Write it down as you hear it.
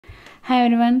Hi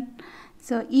everyone.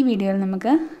 So, this video we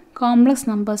will complex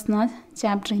numbers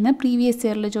chapter in the previous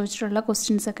year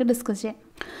questions discuss. I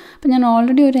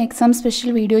already an exam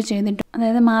special video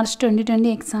that is March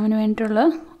 2020 exam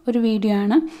video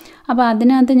ആണ്. അപ്പോൾ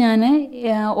അതിനകത്ത് ഞാൻ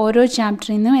ഓരോ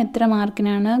ചാപ്റ്ററിൽ നിന്നും എത്ര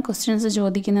മാർക്കിനാണ് questions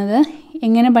ചോദിക്കുന്നത്,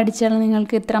 എങ്ങനെ പഠിച്ചാൽ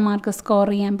നിങ്ങൾക്ക് ഇത്ര മാർക്ക് സ്കോർ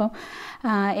ചെയ്യാം, അപ്പം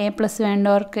A+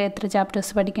 വേണ്ടവർക്ക് എത്ര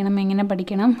ചാപ്റ്റേഴ്സ് പഠിക്കണം, എങ്ങനെ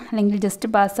പഠിക്കണം, അല്ലെങ്കിൽ ജസ്റ്റ്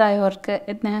പാസ്സായവർക്ക്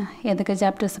ഏതൊക്കെ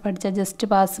ചാപ്റ്റേഴ്സ് പഠിച്ചാൽ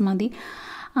ജസ്റ്റ് പാസ് മതി,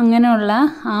 അങ്ങനെയുള്ള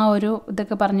ആ ഒരു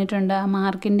ഇതൊക്കെ പറഞ്ഞിട്ടുണ്ട്, ആ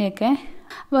മാർക്കിൻ്റെയൊക്കെ.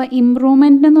 അപ്പോൾ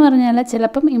ഇമ്പ്രൂവ്മെൻ്റ് എന്ന് പറഞ്ഞാൽ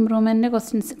ചിലപ്പം ഇമ്പ്രൂവ്മെൻറ്റിൻ്റെ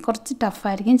ക്വസ്റ്റ്യൻസ് കുറച്ച്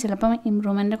ടഫായിരിക്കും, ചിലപ്പം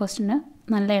ഇമ്പ്രൂവ്മെൻറ്റിൻ്റെ ക്വസ്റ്റ്യന്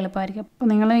നല്ല എളുപ്പമായിരിക്കും. അപ്പോൾ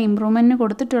നിങ്ങൾ ഇമ്പ്രൂവ്മെൻറ്റിന്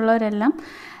കൊടുത്തിട്ടുള്ളവരെല്ലാം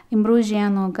ഇമ്പ്രൂവ്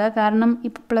ചെയ്യാൻ നോക്കുക. കാരണം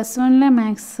ഇപ്പോൾ +1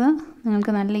 മാത്സ്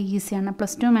നിങ്ങൾക്ക് നല്ല ഈസിയാണ്.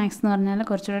 +2 മാത്സ് എന്ന് പറഞ്ഞാൽ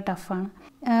കുറച്ചുകൂടെ ടഫാണ്.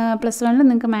 +1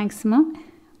 നിങ്ങൾക്ക് മാക്സിമം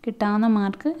കിട്ടാവുന്ന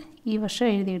മാർക്ക് ഈ വർഷം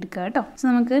എഴുതിയെടുക്കുക കേട്ടോ. സോ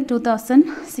നമുക്ക്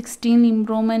 2016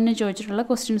 ഇമ്പ്രൂവ്മെൻറ്റിന് ചോദിച്ചിട്ടുള്ള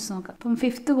ക്വസ്റ്റ്യൻസ് നോക്കാം. അപ്പം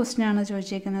 5th ക്വസ്റ്റ്യൻ ആണ്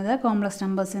ചോദിച്ചേക്കുന്നത്, കോംപ്ലക്സ്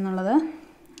നമ്പേഴ്സ് എന്നുള്ളത്.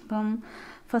 അപ്പം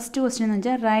ഫസ്റ്റ് ക്വസ്റ്റ്യൻ എന്ന്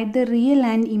വെച്ചാൽ write the real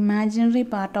and imaginary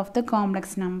part of the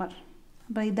complex number.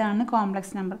 അപ്പോൾ ഇതാണ്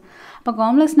കോംപ്ലക്സ് നമ്പർ. അപ്പോൾ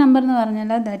കോംപ്ലക്സ് നമ്പർ എന്ന്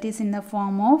പറഞ്ഞാൽ that is in the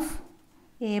form of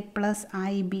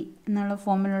A+IB എന്നുള്ള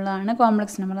ഫോമിലുള്ളതാണ്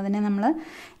കോംപ്ലക്സ് നമ്പർ. അതിനെ നമ്മൾ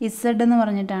Z എന്ന്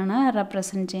പറഞ്ഞിട്ടാണ്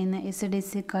റെപ്രസെൻറ്റ് ചെയ്യുന്നത്. Z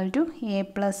 =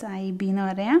 A+IB എന്ന്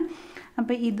പറയാം.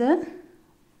 അപ്പോൾ ഇത്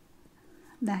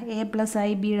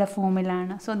A+IBയുടെ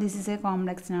ഫോമിലാണ്. So this is A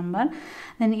complex number.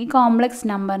 Then ഈ കോംപ്ലക്സ്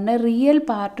നമ്പറിൻ്റെ റിയൽ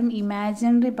പാർട്ടും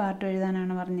ഇമാജിനറി പാർട്ടും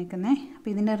എഴുതാനാണ് പറഞ്ഞിരിക്കുന്നത്.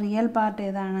 അപ്പോൾ ഇതിൻ്റെ റിയൽ പാർട്ട്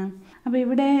ഏതാണ്? അപ്പോൾ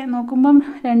ഇവിടെ നോക്കുമ്പം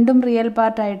രണ്ടും റിയൽ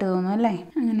പാർട്ടായിട്ട് തോന്നും അല്ലേ?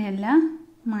 അങ്ങനെയല്ല.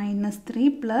 -3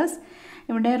 പ്ലസ്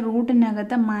ഇവിടെ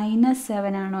റൂട്ടിനകത്ത്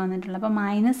 -7 ആണ് വന്നിട്ടുള്ളത്. അപ്പോൾ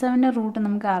 -7ൻ്റെ റൂട്ട്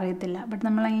നമുക്ക് അറിയത്തില്ല. ബട്ട്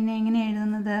നമ്മൾ അതിനെ എങ്ങനെ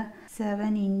എഴുതുന്നത്? 7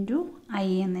 × I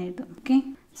എന്ന് എഴുതും. ഓക്കെ.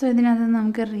 സോ ഇതിനകത്ത്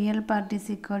നമുക്ക് റിയൽ പാർട്ട് =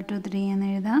 3 എന്ന്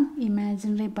എഴുതാം,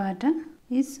 ഇമാജിനറി പാർട്ട്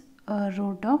ഈസ്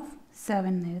 √7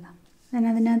 എന്ന് എഴുതാം. ദെൻ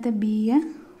അതിനകത്ത് B,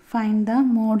 find the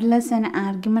modulus and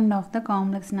argument of the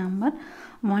complex number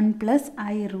 1 +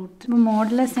 I√. അപ്പോൾ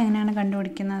മോഡുലസ് എങ്ങനെയാണ്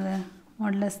കണ്ടുപിടിക്കുന്നത്?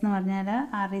 മോഡുലസ് എന്ന് പറഞ്ഞാൽ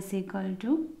R is equal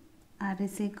to √A²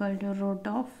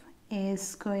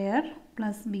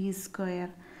 + B².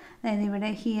 അതായത് ഇവിടെ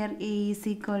here A is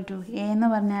equal to A എന്ന്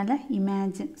പറഞ്ഞാൽ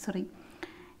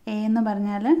A എന്ന്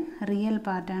പറഞ്ഞാൽ റിയൽ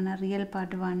പാർട്ടാണ്, റിയൽ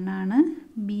പാർട്ട് 1 ആണ്.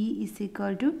 B is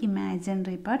equal to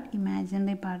imaginary part,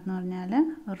 imaginary part എന്ന് പറഞ്ഞാൽ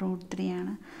 √3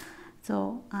 ആണ്. So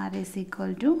R is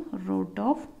equal to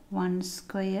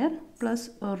 √1² +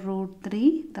 √3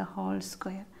 the whole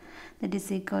square. That is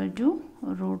equal to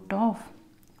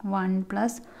 √1 +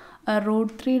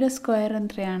 √3യുടെ square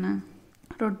എത്രയാണ്?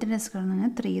 √3യുടെ സ്ക്വയർ എന്ന്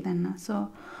പറഞ്ഞാൽ 3 തന്നെ. സോ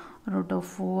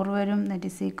 √4 വരും. ദറ്റ്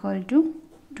ഈസ് ഈക്വൽ ടു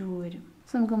 2 വരും.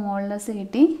 സോ നമുക്ക് മോഡുലസ്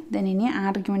കിട്ടി. ദെൻ ഇനി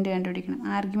ആർഗ്യുമെൻറ്റ് കണ്ടുപിടിക്കണം.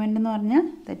 ആർഗ്യുമെൻ്റ് എന്ന് പറഞ്ഞാൽ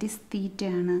ദറ്റ് ഈസ് തീറ്റ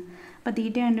ആണ്. അപ്പോൾ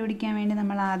തീറ്റ കണ്ടുപിടിക്കാൻ വേണ്ടി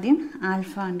നമ്മൾ ആദ്യം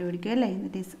ആൽഫ കണ്ടുപിടിക്കും അല്ലേ?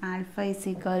 That is alpha is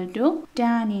equal to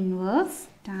tan inverse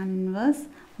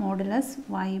modulus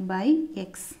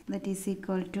y/x. That is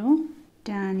equal to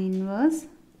tan inverse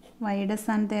വൈയുടെ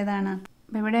സ്ഥാനത്ത് ഏതാണ്?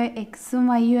 അപ്പോൾ ഇവിടെ എക്സും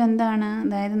വൈയും എന്താണ്?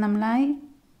 അതായത് നമ്മൾ ആ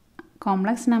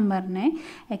കോംപ്ലക്സ് നമ്പറിനെ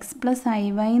x +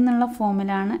 iy എന്നുള്ള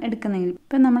ഫോമിലാണ് എടുക്കുന്നതെങ്കിൽ,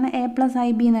 ഇപ്പം നമ്മൾ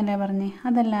A+IB എന്നല്ലേ പറഞ്ഞേ,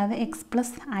 അതല്ലാതെ x +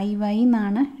 iy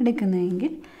എന്നാണ്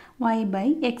എടുക്കുന്നതെങ്കിൽ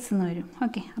y/x എന്ന് വരും.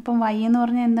 ഓക്കെ. അപ്പം y എന്ന്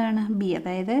പറഞ്ഞാൽ എന്താണ്? B.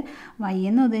 അതായത് y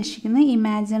എന്ന് ഉദ്ദേശിക്കുന്നത്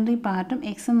ഇമാജിനറി പാർട്ടും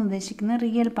x എന്ന് ഉദ്ദേശിക്കുന്നത്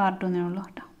റിയൽ പാർട്ടും എന്നേ ഉള്ളൂ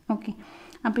കേട്ടോ. ഓക്കെ.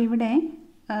 അപ്പോൾ ഇവിടെ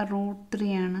 √3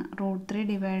 ആണ്.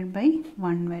 √3 /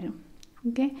 1 വരും.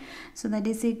 Okay. So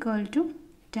that is equal to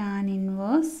tan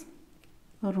inverse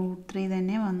 √3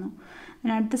 തന്നെ വന്നു.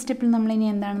 അടുത്ത സ്റ്റെപ്പിൽ നമ്മളിനി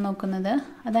എന്താണ് നോക്കുന്നത്?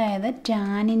 അതായത്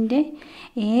ടാനിൻ്റെ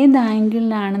ഏത്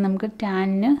ആംഗിളിലാണ് നമുക്ക്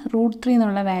ടാനിന് √3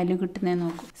 എന്നുള്ള വാല്യൂ കിട്ടുന്നതെന്ന്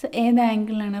നോക്കും. സോ ഏത്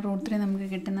ആംഗിളിലാണ് √3 നമുക്ക്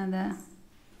കിട്ടുന്നത്?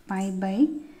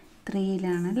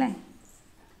 π/3 അല്ലേ?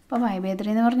 അപ്പോൾ π/3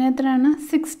 എന്ന് പറഞ്ഞാൽ എത്രയാണ്?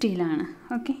 60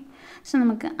 ഓക്കെ. സോ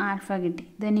നമുക്ക് ആൽഫ കിട്ടി.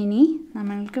 ദെൻ ഇനി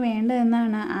നമ്മൾക്ക് വേണ്ടത്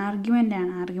എന്താണ്? ആർഗ്യുമെൻ്റ്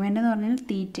ആണ്. ആർഗ്യുമെൻ്റ് എന്ന് പറഞ്ഞാൽ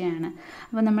തീറ്റയാണ്.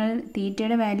 അപ്പോൾ നമ്മൾ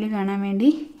തീറ്റയുടെ വാല്യൂ കാണാൻ വേണ്ടി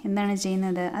എന്താണ്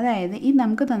ചെയ്യുന്നത്? അതായത് ഈ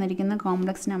നമുക്ക് തന്നിരിക്കുന്ന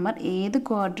കോംപ്ലക്സ് നമ്പർ ഏത്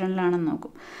ക്വാഡ്രൻറ്റിലാണെന്ന്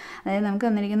നോക്കും. അതായത് നമുക്ക്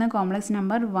തന്നിരിക്കുന്ന കോംപ്ലക്സ്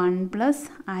നമ്പർ 1 +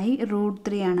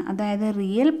 I√3 ആണ്. അതായത്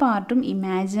റിയൽ പാർട്ടും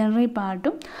ഇമാജിനറി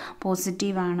പാർട്ടും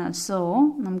പോസിറ്റീവാണ്. സോ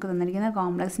നമുക്ക് തന്നിരിക്കുന്ന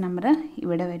കോംപ്ലക്സ് നമ്പർ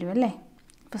ഇവിടെ വരും അല്ലേ?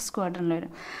 ഫസ്റ്റ് ക്വാഡ്രൻറ്റിൽ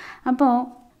വരും.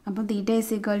 അപ്പോൾ തീറ്റ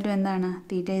ഈസ് ഈക്വൽ ടു എന്താണ്?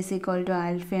 Theta is equal to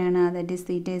ആൽഫയാണ്. That is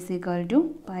theta is equal to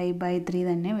π/3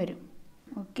 തന്നെ വരും.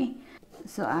 ഓക്കെ.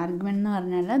 സോ ആർഗ്യുമെൻ്റ് എന്ന്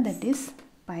പറഞ്ഞാൽ ദാറ്റ് ഈസ്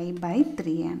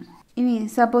π/3 ആണ്. ഇനി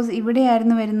സപ്പോസ്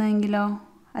ഇവിടെയായിരുന്നു വരുന്നതെങ്കിലോ,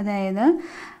 അതായത്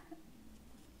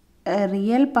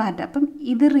റിയൽ പാർട്ട്, അപ്പം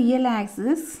ഇത് റിയൽ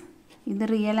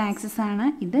ആക്സിസ് ആണ്,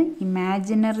 ഇത്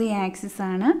ഇമാജിനറി ആക്സിസ്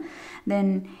ആണ്. ദെൻ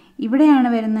ഇവിടെയാണ്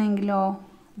വരുന്നതെങ്കിലോ,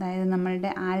 അതായത്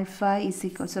നമ്മളുടെ alpha is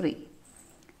equal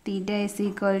theta is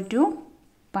equal to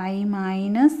pi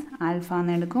minus alpha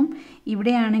എന്നെടുക്കും.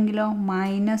 ഇവിടെയാണെങ്കിലോ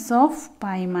minus of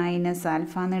pi minus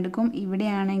alpha എന്നെടുക്കും.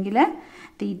 ഇവിടെയാണെങ്കിൽ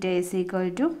theta is equal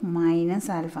to minus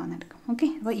alpha എന്നെടുക്കും. Okay,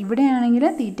 അപ്പോൾ ഇവിടെയാണെങ്കിൽ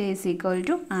theta is equal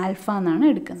to alpha എന്നാണ്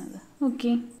എടുക്കുന്നത്.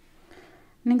 ഓക്കെ,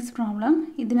 നെക്സ്റ്റ് പ്രോബ്ലം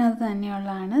ഇതിനകത്ത്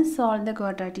തന്നെയുള്ളതാണ്. Solve the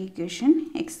quadratic equation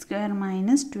X square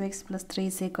minus 2x + 3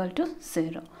 is equal to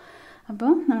 0.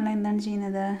 അപ്പോൾ നമ്മൾ എന്താണ്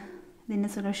ചെയ്യുന്നത്? ഇതിൻ്റെ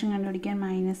സൊല്യൂഷൻ കണ്ടുപിടിക്കാൻ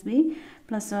minus B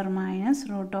plus or minus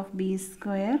root of B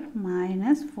square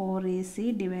minus 4ac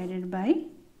divided by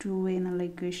 2a എന്നുള്ള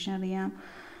ഇക്വേഷൻ അറിയാം.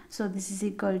 So this is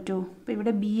equal to, ഇപ്പോൾ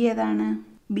ഇവിടെ ബി ഏതാണ്?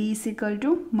 ബി ഈസ് ഈക്വൽ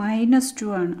ടു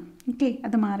 -2 ആണ്. ഓക്കെ,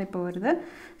 അത് മാറിപ്പോകരുത്.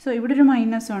 സോ ഇവിടെ ഒരു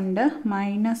മൈനസ് ഉണ്ട്.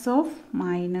 Minus of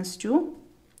 -2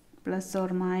 plus or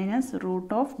minus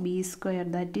root of B square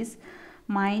that is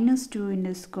 -2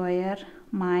 × square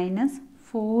minus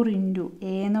 4 ×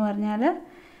 a എന്ന് പറഞ്ഞാൽ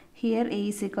here a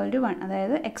is equal to 1,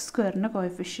 അതായത് എക്സ് സ്ക്വയറിൻ്റെ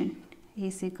coefficient a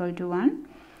is equal to 1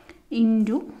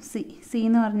 into C. C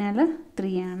എന്ന് പറഞ്ഞാൽ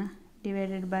 3 ആണ്.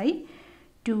 Divided by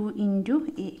 2 ×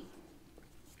 a.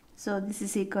 So this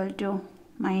is equal to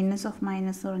minus of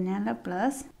minus പറഞ്ഞാൽ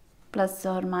plus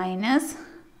or minus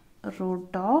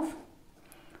root of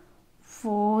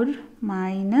 4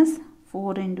 minus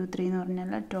 4 × 3 എന്ന്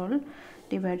പറഞ്ഞാൽ 12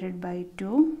 divided by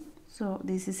 2. So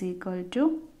this is equal to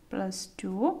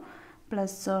 +2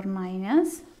 plus or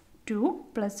minus 2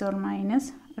 plus or minus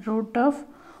root of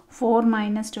 4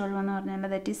 minus 12 എന്ന് പറഞ്ഞാൽ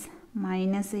that is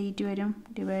 -8 വരും.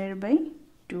 Divided by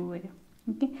 2 വരും.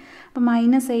 Okay, അപ്പോൾ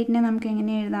 -8നെ നമുക്ക്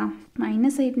എങ്ങനെ എഴുതാം?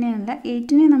 -8നെ അല്ല,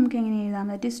 8നെ നമുക്ക് എങ്ങനെ എഴുതാം?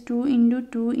 ദാറ്റ് ഈസ് 2 ×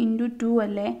 2 × 2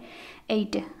 അല്ലേ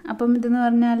 8. അപ്പം ഇതെന്ന്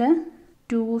പറഞ്ഞാൽ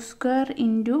 2²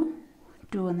 ×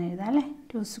 2 എന്ന് എഴുതാം അല്ലേ.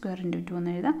 2² × 2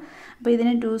 എന്ന് എഴുതാം. അപ്പോൾ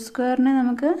ഇതിനെ 2²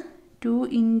 നമുക്ക് 2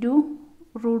 ×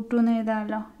 √2 എന്ന്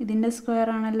എഴുതാമല്ലോ. ഇതിൻ്റെ സ്ക്വയർ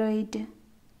ആണല്ലോ 8.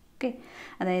 ഓക്കെ,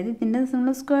 അതായത് ഇതിൻ്റെ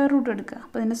നമ്മൾ സ്ക്വയർ റൂട്ട് എടുക്കുക.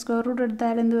 അപ്പോൾ ഇതിൻ്റെ സ്ക്വയർ റൂട്ട്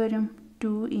എടുത്താൽ എന്ത് വരും?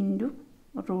 2 ×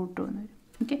 √2 എന്ന് വരും.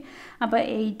 ഓക്കെ, അപ്പോൾ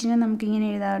 8നെ നമുക്കിങ്ങനെ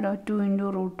എഴുതാമല്ലോ 2 ×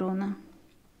 √2 എന്ന്.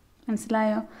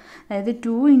 മനസ്സിലായോ? അതായത്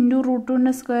 2 ×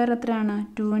 √2ൻ്റെ സ്ക്വയർ എത്രയാണ്?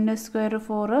 2ൻ്റെ സ്ക്വയർ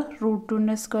 4,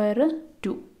 √2ൻ്റെ സ്ക്വയർ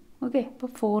 2. ഓക്കെ, അപ്പോൾ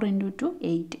 4 × 2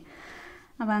 8.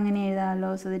 അപ്പോൾ അങ്ങനെ എഴുതാമല്ലോ.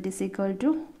 So that is equal to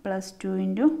 +2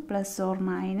 × plus or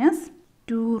minus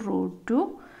 2√2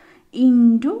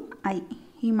 × i.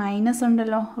 ഈ മൈനസ്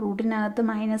ഉണ്ടല്ലോ, റൂട്ടിനകത്ത്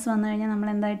മൈനസ് വന്നു കഴിഞ്ഞാൽ നമ്മൾ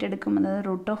എന്തായിട്ട് എടുക്കും? അതായത്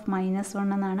റൂട്ട് ഓഫ്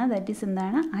 -1 എന്നാണ്. ദാറ്റ് ഈസ്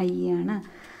എന്താണ്? i ആണ്.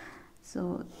 So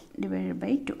divided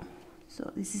by 2. So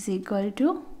this is equal to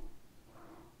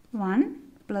 1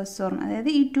 plus or, അതായത്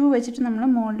ഈ 2 വെച്ചിട്ട് നമ്മൾ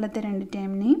മുകളിലത്തെ 2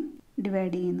 ടേമിനെയും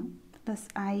ഡിവൈഡ് ചെയ്യുന്നു. Plus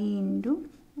i ×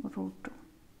 √2.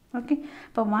 ഓക്കെ,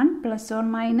 അപ്പോൾ 1 പ്ലസ് ഓർ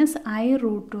മൈനസ്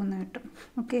i√2 എന്ന് കിട്ടും.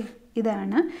 ഓക്കെ,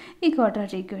 ഇതാണ് ഈ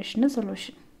ക്വാഡ്രാറ്റിക് ഇക്വേഷൻ്റെ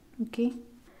സൊല്യൂഷൻ. ഓക്കെ,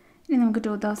 ഇനി നമുക്ക്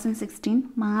 2016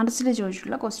 മാർച്ചിൽ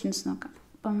ചോദിച്ചിട്ടുള്ള ക്വസ്റ്റ്യൻസ് നോക്കാം.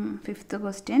 അപ്പം 5th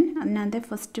ക്വസ്റ്റ്യൻ, അതിനകത്തെ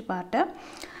first part,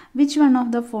 which one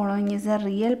of the following is A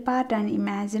real part and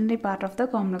imaginary part of the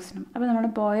complex number. അപ്പോൾ നമ്മൾ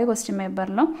പോയ ക്വസ്റ്റ്യൻ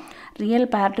പേപ്പറിലും റിയൽ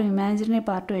പാർട്ടും ഇമാജിനറി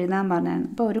പാർട്ടും എഴുതാൻ പറഞ്ഞാണ്.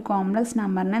 ഇപ്പോൾ ഒരു കോംപ്ലക്സ്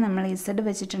നമ്പറിനെ നമ്മൾ z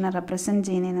വെച്ചിട്ടാണ് റെപ്രസെൻറ്റ്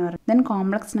ചെയ്യുന്നതെന്ന് പറയുന്നത്. ദെൻ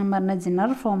കോംപ്ലക്സ് നമ്പറിൻ്റെ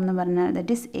ജനറൽ ഫോം എന്ന് പറഞ്ഞാൽ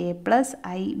ദറ്റ് ഈസ് a +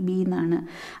 ib എന്നാണ്.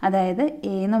 അതായത്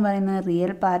a എന്ന് പറയുന്നത്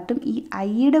റിയൽ പാർട്ടും ഈ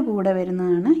ഐയുടെ കൂടെ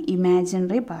വരുന്നതാണ്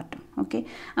ഇമാജിനറി പാർട്ടും. ഓക്കെ,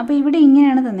 അപ്പോൾ ഇവിടെ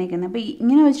ഇങ്ങനെയാണ് തന്നേക്കുന്നത്. അപ്പോൾ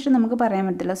ഇങ്ങനെ വെച്ചിട്ട് നമുക്ക് പറയാൻ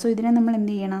പറ്റില്ല. സോ ഇതിനെ നമ്മൾ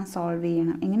എന്ത് ചെയ്യണം? സോൾവ്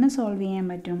ചെയ്യണം. എങ്ങനെ സോൾവ് ചെയ്യാൻ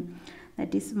പറ്റും?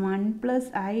 That is 1 +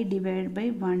 i divide by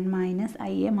 1 -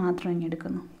 i മാത്രം ഇങ്ങനെ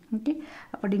എടുക്കുന്നു. ഓക്കെ,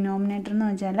 അപ്പോൾ ഡിനോമിനേറ്റർ എന്ന്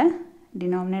വെച്ചാൽ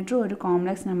ഡിനോമിനേറ്റർ ഒരു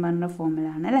കോംപ്ലക്സ് നമ്പറിൻ്റെ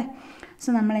ഫോമിലാണ് അല്ലേ. സോ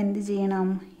നമ്മൾ എന്ത് ചെയ്യണം?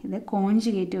 ഇത്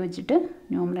കോൺജുഗേറ്റ് വെച്ചിട്ട്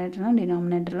ന്യൂമറേറ്ററിലും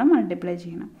ഡിനോമിനേറ്ററിലും മൾട്ടിപ്ലൈ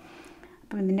ചെയ്യണം.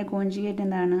 അപ്പോൾ ഇതിൻ്റെ കോൺജുഗേറ്റ്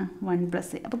എന്താണ്? 1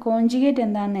 + i. അപ്പോൾ കോൺജുഗേറ്റ്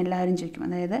എന്താണെന്ന് എല്ലാവരും ചോദിക്കും.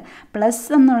 അതായത് പ്ലസ്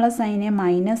എന്നുള്ള സൈനെ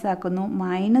മൈനസ് ആക്കുന്നു,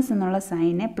 മൈനസ് എന്നുള്ള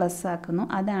സൈനെ പ്ലസ് ആക്കുന്നു.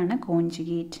 അതാണ്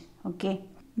കോൺജുഗേറ്റ്. ഓക്കെ,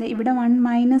 ഇവിടെ 1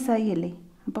 - i അല്ലേ,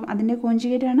 അപ്പം അതിൻ്റെ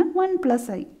കോൺജുഗേറ്റ് ആണ് 1 +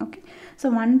 i. ഓക്കെ, സോ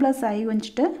 1 + i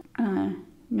വെച്ചിട്ട്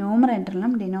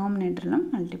ന്യൂമറേറ്ററിലും ഡിനോമിനേറ്ററിലും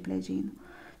മൾട്ടിപ്ലൈ ചെയ്യുന്നു.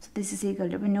 So this is equal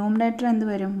to, അപ്പോൾ ന്യൂമറേറ്റർ എന്ത്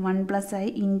വരും? 1 + i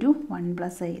 × 1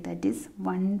 + i that is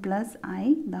 1 + i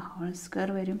the whole square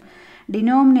വരും.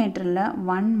 ഡിനോമിനേറ്ററിൽ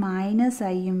 1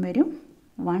 - iയും വരും,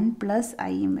 1 +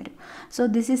 iയും വരും. So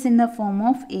this is in the form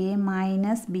of a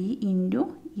 - b ×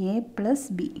 a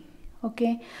 + b.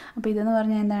 Okay, അപ്പോൾ ഇതെന്ന്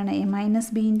പറഞ്ഞാൽ എന്താണ്? a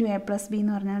 - b × a + b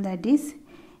എന്ന് പറഞ്ഞാൽ ദാറ്റ് ഈസ്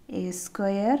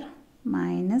a²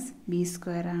 -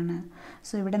 b² ആണ്.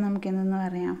 സോ ഇവിടെ നമുക്ക് എന്തെന്ന്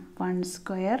പറയാം?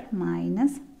 1²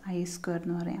 - i²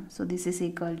 എന്ന് പറയാം. So this is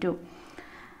equal to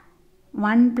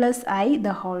 1 + i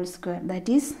the whole square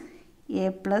that is a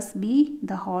 + b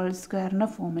the whole സ്ക്വയറിൻ്റെ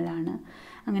ഫോമിലാണ്.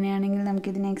 അങ്ങനെയാണെങ്കിൽ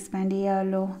നമുക്കിതിനെ എക്സ്പാൻഡ്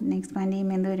ചെയ്യാമല്ലോ. ഇതിനെ എക്സ്പാൻഡ്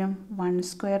ചെയ്യുമ്പോൾ എന്ത് വരും?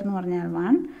 1² എന്ന് പറഞ്ഞാൽ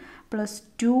 1 +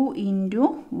 2 ×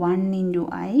 1 ×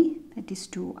 i that is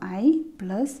 2i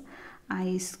 + I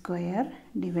square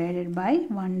divided by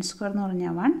 1 square എന്ന്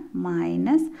പറഞ്ഞാൽ 1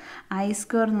 minus I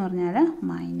square എന്ന് പറഞ്ഞാൽ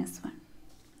minus 1.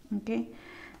 Okay,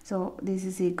 so this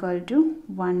is equal to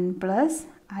 1 plus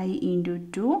I into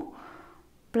 2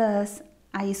 plus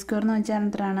I square എന്ന് വെച്ചാൽ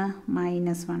എത്രയാണ്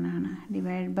മൈനസ് 1 ആണ്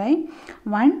divide by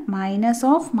 1 minus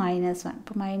of minus 1.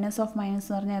 അപ്പോൾ minus of minus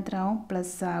എന്ന് പറഞ്ഞാൽ എത്ര ആവും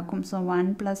പ്ലസ് ആകും. സോ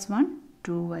 1 plus 1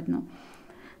 2 വരുന്നു.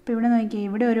 അപ്പോൾ ഇവിടെ നോക്കിയാൽ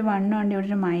ഇവിടെ ഒരു 1 ഉണ്ട്, ഇവിടെ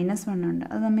ഒരു മൈനസ് 1 ഉണ്ട്,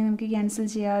 അത് തമ്മിൽ നമുക്ക് ക്യാൻസൽ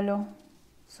ചെയ്യാമല്ലോ.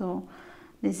 So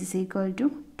this is equal to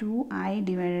 2i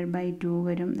divided by 2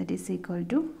 വരും, that is equal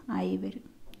to I വരും.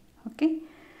 ഓക്കെ,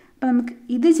 അപ്പോൾ നമുക്ക്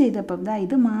ഇത് ചെയ്തപ്പോൾ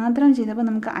ഇത് മാത്രം ചെയ്തപ്പോൾ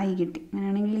നമുക്ക് I കിട്ടി.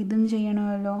 അങ്ങനെയാണെങ്കിൽ ഇതും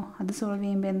ചെയ്യണമല്ലോ. അത് സോൾവ്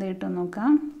ചെയ്യുമ്പോൾ എന്ത് കിട്ടും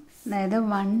നോക്കാം. അതായത്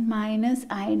 1 minus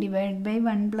I divide by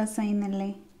 1 plus I എന്നല്ലേ.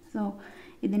 സോ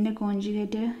ഇതിൻ്റെ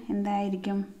കോൺജുഗേറ്റ്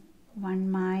എന്തായിരിക്കും 1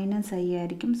 മൈനസ് I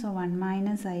ആയിരിക്കും. സോ 1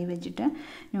 മൈനസ് I വെച്ചിട്ട്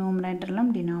ന്യൂമറേറ്ററിലും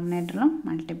ഡിനോമിനേറ്ററിലും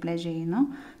മൾട്ടിപ്ലൈ ചെയ്യുന്നു.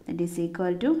 That is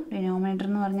equal to denominator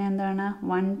എന്ന് പറഞ്ഞാൽ എന്താണ്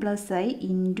 1 plus I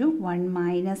into 1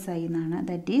 minus I എന്നാണ്.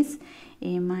 That is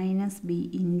a minus B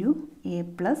into A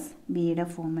plus ബിയുടെ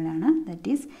ഫോമിലാണ്.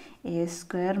 That is A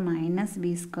square minus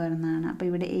B square എന്നാണ്. അപ്പോൾ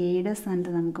ഇവിടെ എയുടെ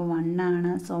സ്ഥാനത്ത് നമുക്ക് 1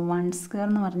 ആണ്. സോ 1 സ്ക്വയർ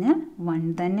എന്ന് പറഞ്ഞാൽ 1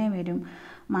 തന്നെ വരും.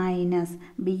 മൈനസ്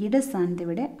ബിയുടെ സ്ഥാനത്ത്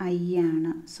ഇവിടെ I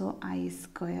ആണ്. സോ I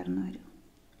സ്ക്വയർ എന്ന് വരും.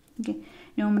 ഓക്കെ,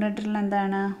 ന്യൂമറേറ്ററിൽ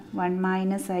എന്താണ് 1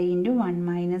 minus I into 1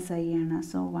 minus I ആണ്.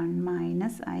 So 1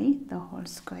 minus I the whole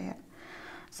square.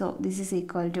 So this is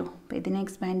equal to, അപ്പോൾ ഇതിനെ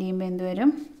എക്സ്പാൻഡ് ചെയ്യുമ്പോൾ എന്ത്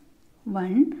വരും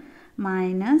 1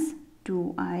 minus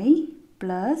 2i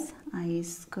plus I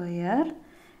square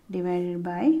divided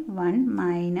by 1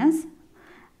 minus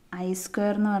I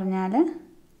square എന്ന് പറഞ്ഞാൽ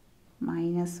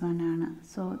minus 1 ആണ്.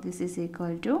 So this is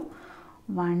equal to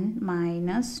 1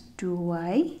 minus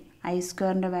 2i, I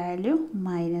squareൻ്റെ value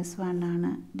minus 1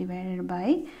 ആണ്, divided by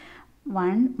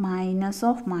 1 minus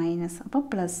of minus, അപ്പോൾ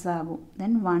പ്ലസ് ആകും.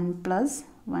 then 1 plus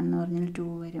 1 എന്ന് പറഞ്ഞാൽ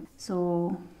 2 വരും. So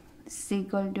this is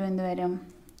equal to എന്ത് വരും,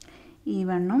 ഈ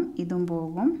 1ഉം ഇതും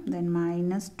പോകും. Then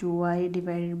minus 2i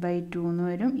divided by 2 എന്ന്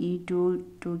വരും. ഈ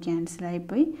 2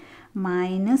 ക്യാൻസലായിപ്പോയി,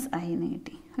 മൈനസ് I എന്ന്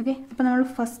കിട്ടി. ഓക്കെ, അപ്പോൾ നമ്മൾ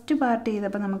ഫസ്റ്റ് പാർട്ട്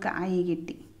ചെയ്തപ്പോൾ നമുക്ക് I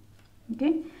കിട്ടി. ഓക്കെ,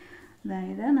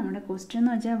 അതായത് നമ്മുടെ ക്വസ്റ്റ്യൻ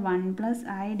എന്ന് വെച്ചാൽ 1 plus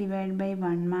I divide by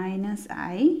 1 minus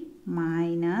I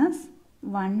minus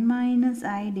 1 minus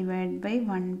I divide by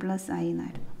 1 plus I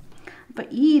എന്നായിരുന്നു. അപ്പോൾ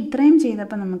ഈ ഇത്രയും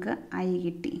ചെയ്തപ്പോൾ നമുക്ക് I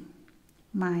കിട്ടി.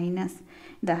 മൈനസ്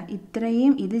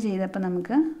ഇത്രയും ഇത് ചെയ്തപ്പോൾ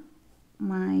നമുക്ക്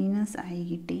മൈനസ് I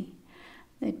കിട്ടി.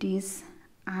 That is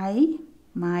I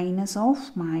minus of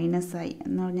minus I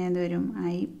എന്ന് പറഞ്ഞാൽ എന്ത് വരും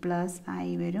I പ്ലസ് I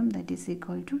വരും. That is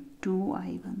equal to 2i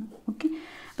വന്നു. ഓക്കെ,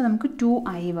 അപ്പോൾ നമുക്ക്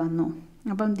 2i വന്നു.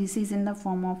 അപ്പം this is in the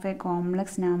form of A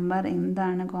complex number.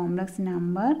 എന്താണ് കോംപ്ലക്സ്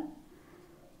നമ്പർ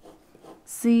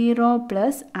 0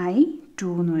 പ്ലസ് I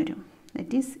 2 എന്ന് വരും.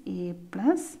 That is a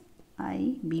plus I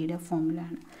ബിയുടെ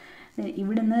ഫോമിലാണ്.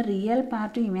 ഇവിടുന്ന് റിയൽ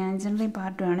പാർട്ടും ഇമാജിനറി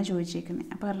പാർട്ടുമാണ് ചോദിച്ചേക്കുന്നത്.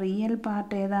 അപ്പോൾ റിയൽ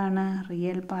പാർട്ട് ഏതാണ്,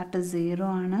 റിയൽ പാർട്ട് 0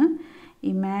 ആണ്,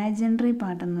 ഇമാജിനറി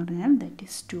പാർട്ട് എന്ന് പറഞ്ഞാൽ ദറ്റ്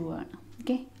ഈസ് 2 ആണ്.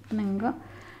 ഓക്കെ, അപ്പം നിങ്ങൾക്ക്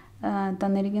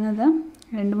തന്നിരിക്കുന്നത്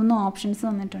 2-3 ഓപ്ഷൻസ്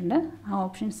തന്നിട്ടുണ്ട്. ആ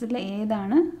ഓപ്ഷൻസിൽ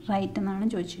ഏതാണ് റൈറ്റ് എന്നാണ്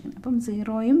ചോദിച്ചിരിക്കുന്നത്. അപ്പം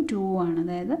 0യും 2ഉം ആണ്,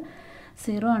 അതായത്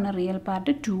 0 ആണ് റിയൽ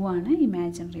പാർട്ട്, 2 ആണ്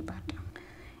ഇമാജിനറി പാർട്ട്.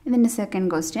 ഇതിൻ്റെ second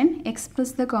question,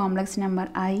 express the complex number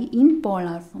I in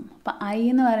polar form. അപ്പോൾ I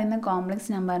എന്ന് പറയുന്ന കോംപ്ലക്സ്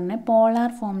നമ്പറിനെ പോളാർ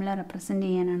ഫോമിൽ റെപ്രസെൻറ്റ്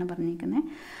ചെയ്യാനാണ് പറഞ്ഞിരിക്കുന്നത്.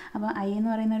 അപ്പോൾ I എന്ന്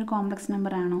പറയുന്ന ഒരു കോംപ്ലക്സ്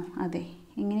നമ്പർ ആണോ? അതെ.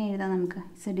 എങ്ങനെ എഴുതാം നമുക്ക്?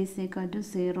 Z is equal to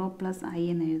 0 plus I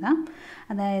എന്ന് എഴുതാം.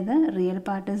 അതായത് real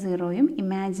part 0യും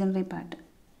imaginary part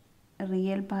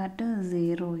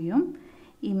 0യും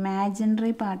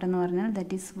imaginary part എന്ന് പറഞ്ഞാൽ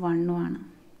ദറ്റ് ഈസ് 1ഉം ആണ്.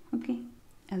 ഓക്കെ,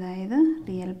 അതായത്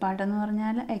റിയൽ പാർട്ട് എന്ന്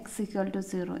പറഞ്ഞാൽ x equal to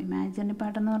 0, imaginary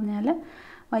part എന്ന് പറഞ്ഞാൽ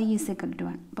y ഈസ് ഈക്വൽ ടു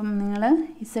 1. അപ്പം നിങ്ങൾ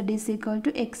z is equal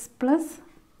to x plus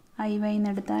iy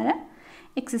എന്നെടുത്താൽ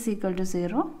x is equal to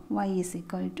 0, y is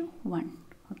equal to 1.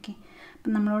 Okay,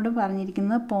 അപ്പം നമ്മളോട്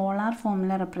പറഞ്ഞിരിക്കുന്നത് പോളാർ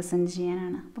ഫോമുല റെപ്രസെൻറ്റ്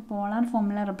ചെയ്യാനാണ്. അപ്പോൾ പോളാർ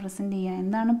ഫോമുല റെപ്രസെൻറ്റ് ചെയ്യുക,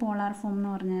 എന്താണ് പോളാർ ഫോം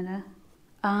എന്ന് പറഞ്ഞാൽ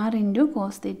r into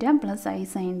cos theta plus I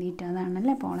sine theta,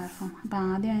 അതാണല്ലേ പോളാർ ഫോം. അപ്പോൾ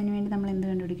ആദ്യം അതിന് വേണ്ടി നമ്മൾ എന്ത്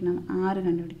കണ്ടുപിടിക്കണം, r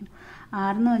കണ്ടുപിടിക്കണം.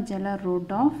 r എന്ന് വെച്ചാൽ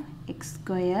root of X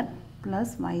square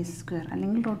plus Y square,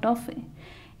 അല്ലെങ്കിൽ root of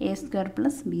A square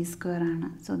plus B square ആണ്.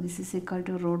 So this is equal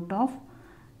to root of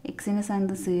എക്സിൻ്റെ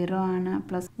സ്ഥാനത്ത് 0 ആണ്,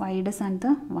 പ്ലസ് വൈയുടെ സ്ഥാനത്ത്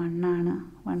 1 ആണ്,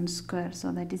 1 square. So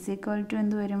that is equal to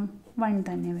എന്ത് വരും, 1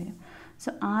 തന്നെ വരും. സോ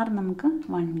r നമുക്ക്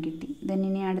 1 കിട്ടി. ദെൻ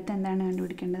ഇനി അടുത്ത് എന്താണ്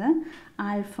കണ്ടുപിടിക്കേണ്ടത്,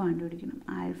 ആൽഫ കണ്ടുപിടിക്കണം.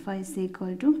 Alpha is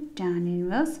equal to tan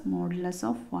inverse modulus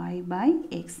of y by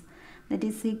X. That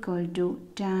is equal to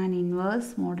tan inverse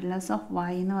modulus of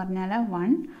y എന്ന് പറഞ്ഞാൽ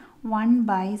 1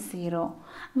 ബൈ 0.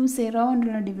 അപ്പം 0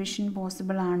 കൊണ്ടുള്ള ഡിവിഷൻ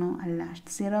പോസിബിൾ ആണോ? അല്ല,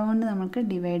 0 കൊണ്ട് നമുക്ക്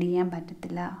ഡിവൈഡ് ചെയ്യാൻ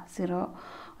പറ്റത്തില്ല. 0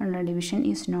 ഉള്ള division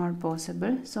is not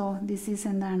possible. So this is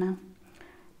എന്താണ്,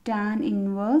 ടാൻ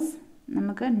ഇൻവേഴ്സ്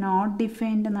നമുക്ക് നോട്ട്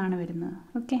ഡിഫൈൻഡ് എന്നാണ് വരുന്നത്.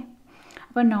 ഓക്കെ,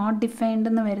 അപ്പോൾ നോട്ട് ഡിഫൈൻഡ്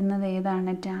എന്ന് വരുന്നത്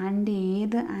ഏതാണ്, ടാൻ്റെ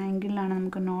ഏത് ആംഗിളിലാണ്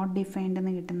നമുക്ക് നോട്ട് ഡിഫൈൻഡ്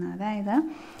എന്ന് കിട്ടുന്നത്. അതായത്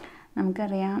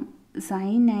നമുക്കറിയാം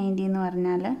സൈൻ 90 എന്ന്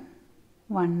പറഞ്ഞാൽ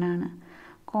 1 ആണ്,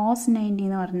 കോസ് 90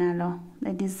 എന്ന് പറഞ്ഞാലോ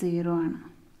ദറ്റ് ഈസ് 0 ആണ്.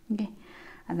 ഓക്കെ,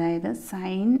 അതായത്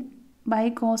സൈൻ ബൈ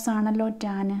കോസ് ആണല്ലോ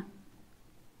ടാന്.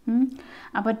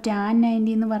 അപ്പോൾ ടാൻ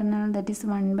 90 എന്ന് പറഞ്ഞാൽ ദറ്റ് ഈസ്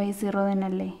 1/0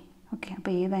 തന്നെയല്ലേ. ഓക്കെ,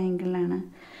 അപ്പോൾ ഏത് ആംഗിളിലാണ്,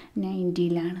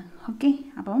 90ലാണ്. ഓക്കെ,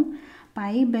 അപ്പം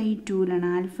π/2ലാണ്,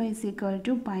 ആൽഫ ഇസ് ഈക്വൽ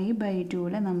ടു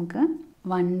π/2ൽ നമുക്ക്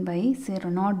 1/0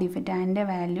 not defined, ടാൻ്റെ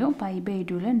value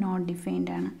π/2ൽ not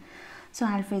defined ആണ്. So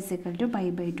alpha is equal to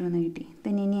π/2 എന്ന് കിട്ടി.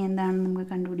 ഇനി എന്താണ് നമുക്ക്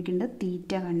കണ്ടുപിടിക്കേണ്ടത്,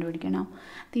 തീറ്റ കണ്ടുപിടിക്കണം.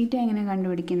 തീറ്റ എങ്ങനെ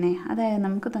കണ്ടുപിടിക്കുന്നത്, അതായത്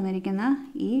നമുക്ക് തന്നിരിക്കുന്ന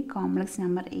ഈ കോംപ്ലക്സ്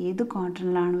നമ്പർ ഏത്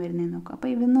ക്വാർട്ടറിലാണ് വരുന്നതെന്ന് നോക്കുക. അപ്പോൾ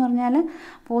ഇതെന്ന് പറഞ്ഞാൽ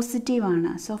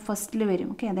പോസിറ്റീവാണ്, സോ ഫസ്റ്റിൽ വരും.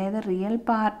 ഓക്കെ, അതായത് റിയൽ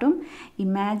പാർട്ടും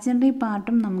ഇമാജിനറി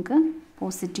പാർട്ടും നമുക്ക്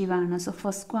പോസിറ്റീവാണ്, സോ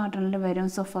ഫസ്റ്റ് ക്വാർട്ടറിൽ വരും.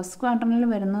 സോ ഫസ്റ്റ് ക്വാർട്ടറിൽ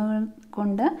വരുന്നത്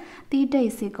കൊണ്ട് theta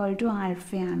is equal to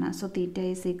ആൽഫയാണ്. So theta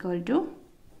is equal to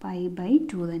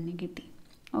π/2 തന്നെ കിട്ടി.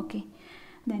 ഓക്കെ,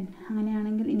 ദെൻ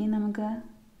അങ്ങനെയാണെങ്കിൽ ഇനി നമുക്ക്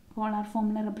പോളാർ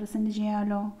ഫോമിൽ റെപ്രസെൻറ്റ്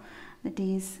ചെയ്യാമല്ലോ. That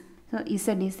is, so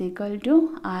Z is equal to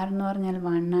R എന്ന് പറഞ്ഞാൽ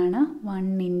 1 ആണ്, 1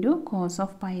 into cos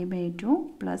of π/2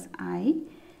 plus I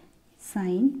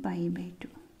sign π/2.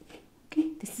 Okay,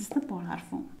 this is the polar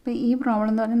form. അപ്പോൾ ഈ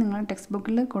പ്രോബ്ലം എന്ന് പറഞ്ഞാൽ നിങ്ങൾ ടെക്സ്റ്റ്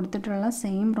ബുക്കിൽ കൊടുത്തിട്ടുള്ള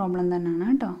സെയിം പ്രോബ്ലം തന്നെയാണ്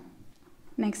കേട്ടോ.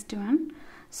 Next one,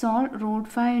 solve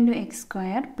 √5 ×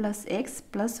 x² plus X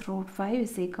plus √5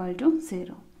 is equal to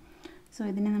 0. So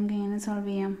ഇതിനെ നമുക്ക് എങ്ങനെ സോൾവ്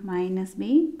ചെയ്യാം, -b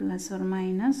plus or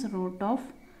minus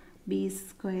 √b²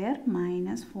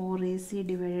 minus 4ac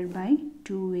divided by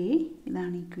 2a,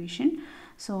 ഇതാണ് ഇക്വേഷൻ.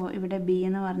 സോ ഇവിടെ b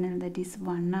എന്ന് പറഞ്ഞാൽ ദറ്റ് ഈസ്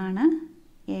 1 ആണ്,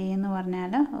 a എന്ന്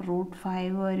പറഞ്ഞാൽ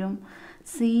 √5 വരും,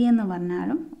 c എന്ന്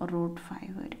പറഞ്ഞാലും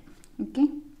 √5 വരും. ഓക്കെ,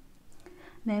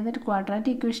 അതായത്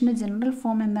ക്വാഡ്രാറ്റിക് ഇക്വേഷൻ്റെ ജനറൽ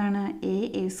ഫോം എന്താണ്,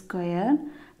 a²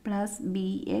 plus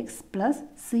bx plus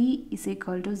c is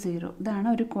equal to 0. ഇതാണ്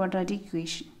ഒരു ക്വാഡ്രാറ്റിക്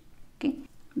ഇക്വേഷൻ. ഓക്കെ,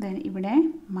 ദെൻ ഇവിടെ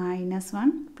 -1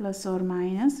 plus or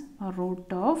minus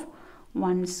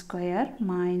 √1²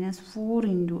 minus 4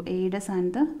 into എയുടെ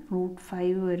സ്ഥാനത്ത്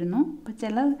 √5 വരുന്നു. അപ്പോൾ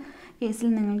ചില കേസിൽ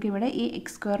നിങ്ങൾക്ക് ഇവിടെ ഈ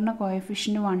x²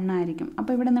 കോഎഫിഷ്യൻ്റ് 1 ആയിരിക്കും.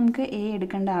 അപ്പോൾ ഇവിടെ നമുക്ക് a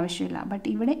എടുക്കേണ്ട ആവശ്യമില്ല, ബട്ട്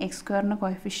ഇവിടെ x²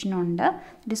 കോഎഫിഷ്യൻ്റ് ഉണ്ട്,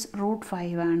 ഇറ്റ് ഇസ്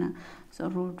 √5 ആണ്. So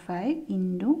 √5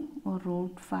 into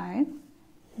 √5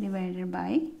 divided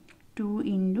by 2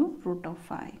 into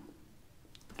 √5.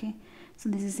 Okay, so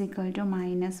this is equal to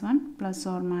 -1 plus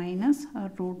or minus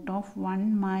 √1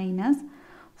 minus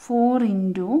 4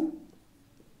 into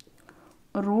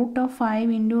 √5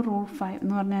 into √5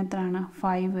 എന്ന് പറഞ്ഞാൽ എത്രയാണ്,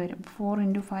 5 വരും. 4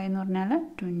 into 5 എന്ന് പറഞ്ഞാൽ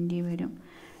 20 വരും,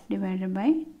 divided by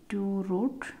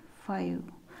 2√5.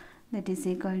 That is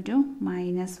equal to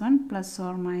 -1 plus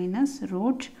or minus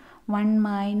 √1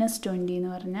 minus 20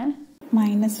 എന്ന് പറഞ്ഞാൽ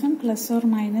 -1 plus or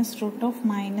minus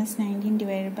 √-19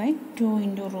 divided by 2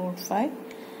 into √5.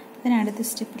 ഇതിനടുത്ത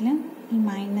സ്റ്റെപ്പിൽ ഈ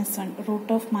 -1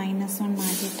 √-1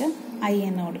 മാറ്റിയിട്ട് i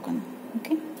എന്ന് കൊടുക്കുന്നു.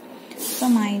 Okay, so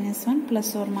 -1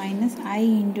 plus or minus i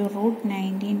into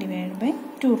 √19 divide by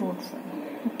 2√5.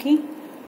 Okay.